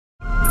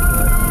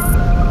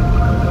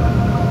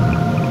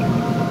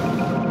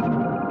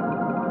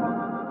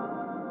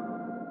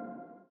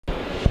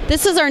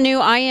This is our new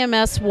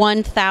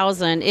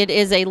IMS1000. It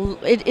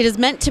is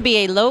meant to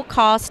be a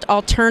low-cost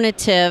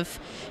alternative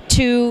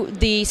to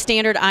the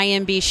standard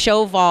IMB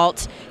show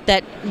vault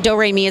that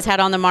Doremi has had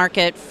on the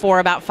market for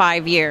about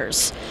 5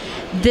 years.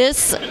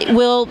 This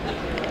will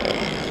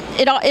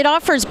it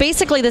offers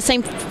basically the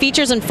same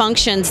features and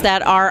functions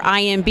that our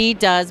IMB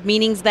does,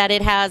 meaning that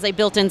it has a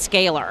built-in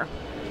scaler.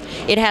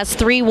 It has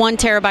 3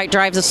 1-terabyte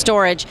drives of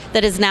storage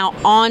that is now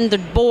on the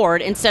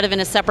board instead of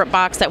in a separate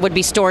box that would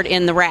be stored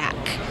in the rack.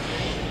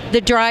 The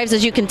drives,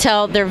 as you can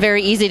tell, they're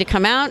very easy to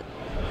come out.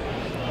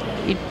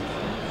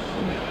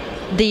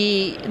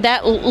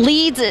 That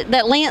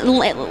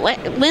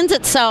lends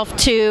itself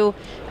to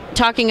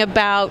talking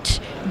about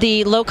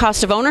the low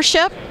cost of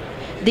ownership,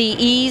 the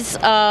ease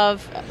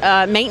of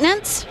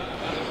maintenance,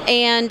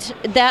 and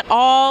that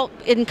all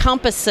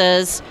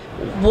encompasses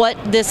what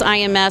this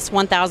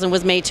IMS1000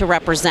 was made to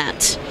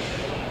represent.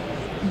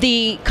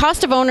 The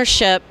cost of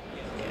ownership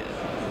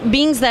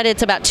means that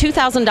it's about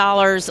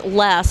 $2,000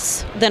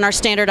 less than our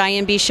standard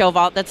IMB show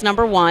vault. That's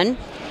number one.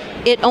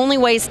 It only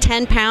weighs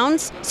 10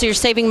 pounds, so you're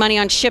saving money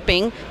on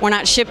shipping. We're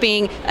not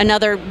shipping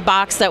another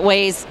box that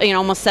weighs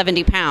almost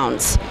 70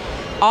 pounds.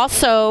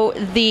 Also,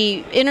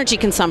 the energy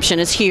consumption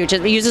is huge.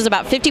 It uses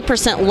about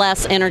 50%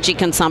 less energy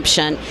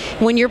consumption.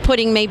 When you're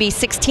putting maybe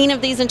 16 of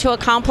these into a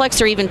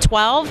complex or even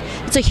 12,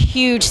 it's a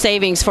huge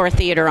savings for a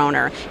theater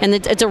owner. And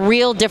it's a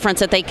real difference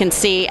that they can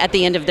see at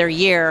the end of their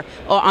year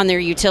on their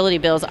utility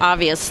bills,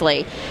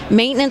 obviously.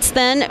 Maintenance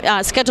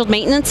then, scheduled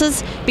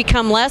maintenances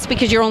become less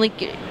because you only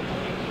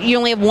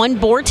have one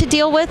board to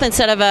deal with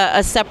instead of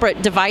a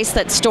separate device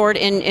that's stored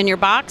in your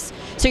box.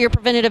 So your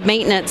preventative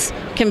maintenance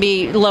can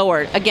be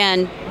lowered,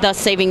 again, thus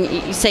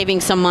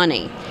saving some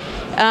money.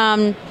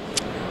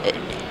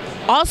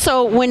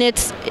 Also, when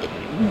it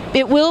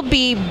will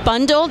be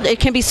bundled, it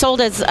can be sold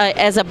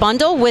as a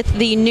bundle with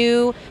the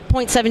new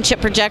 0.7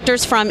 chip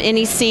projectors from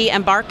NEC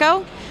and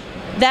Barco.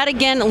 That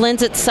again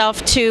lends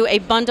itself to a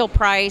bundle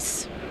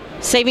price,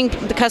 saving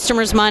the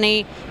customers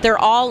money. They're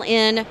all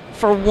in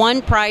for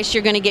one price.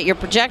 You're going to get your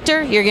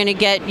projector, you're going to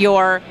get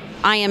your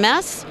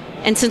IMS,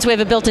 and since we have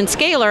a built-in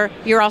scaler,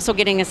 you're also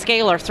getting a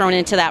scaler thrown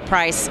into that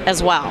price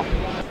as well.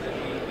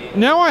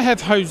 Now I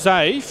have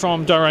Jose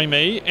from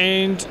Doremi,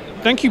 and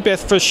thank you,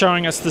 Beth, for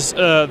showing us this,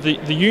 the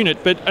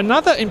unit. But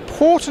another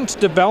important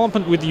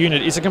development with the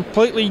unit is a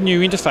completely new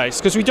interface,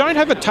 because we don't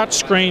have a touch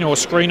screen or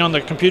screen on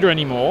the computer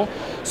anymore.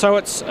 So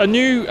it's a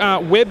new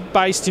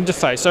web-based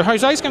interface. So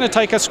Jose's going to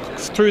take us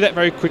through that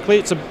very quickly.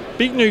 It's a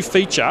big new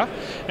feature,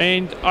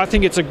 and I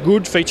think it's a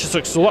good feature. So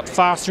it's a lot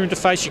faster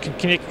interface. You can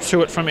connect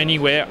to it from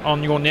anywhere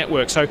on your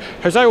network. So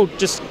Jose will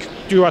just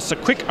do us a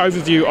quick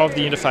overview of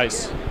the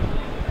interface.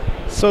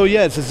 So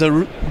yes, it's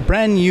a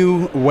brand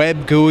new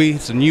web GUI.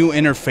 It's a new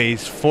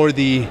interface for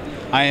the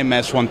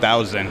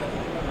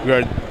IMS1000. We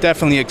are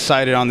definitely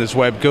excited on this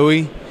web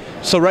GUI.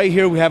 So right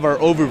here we have our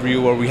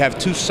overview, where we have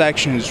 2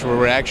 sections where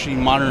we're actually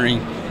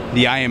monitoring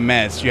the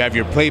IMS. You have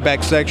your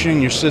playback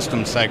section, your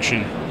system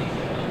section.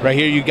 Right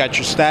here you got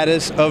your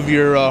status of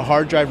your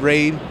hard drive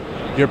RAID,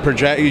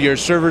 your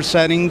server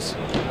settings,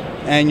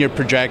 and your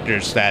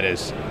projector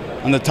status.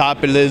 On the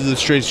top it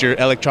illustrates your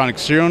electronic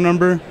serial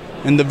number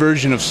and the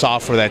version of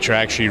software that you're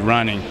actually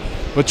running.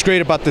 What's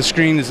great about the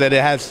screen is that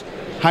it has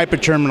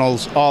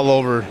hyperterminals all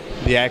over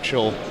the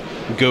actual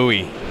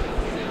GUI.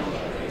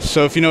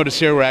 So if you notice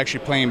here, we're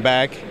actually playing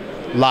back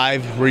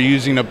live. We're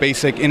using a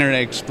basic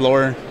Internet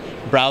Explorer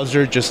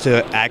browser just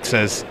to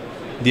access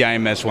the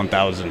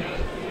IMS1000.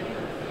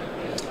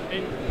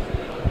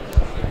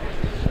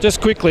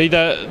 Just quickly,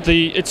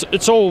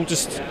 it's all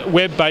just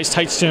web-based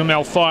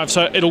HTML5,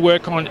 so it'll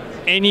work on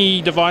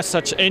any device,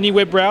 such any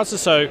web browser,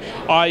 so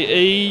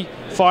IE,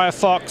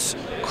 Firefox,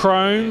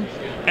 Chrome,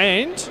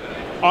 and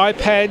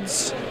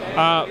iPads,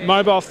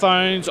 mobile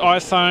phones,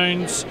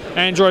 iPhones,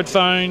 Android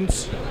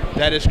phones.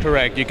 That is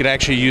correct. You could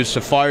actually use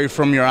Safari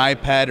from your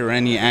iPad or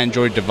any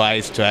Android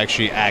device to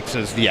actually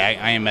access the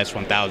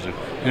IMS1000,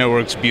 and it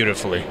works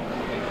beautifully.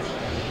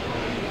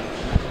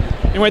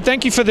 Anyway,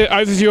 thank you for the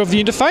overview of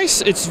the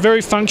interface. It's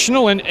very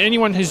functional, and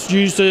anyone who's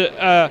used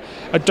a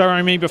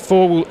Doremi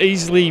before will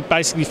easily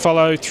basically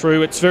follow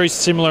through. It's very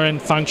similar in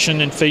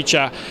function and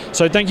feature.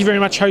 So thank you very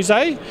much,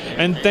 Jose,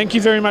 and thank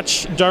you very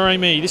much,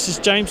 Doremi. This is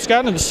James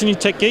Scott and the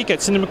CineTechGeek at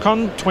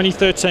CinemaCon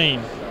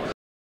 2013.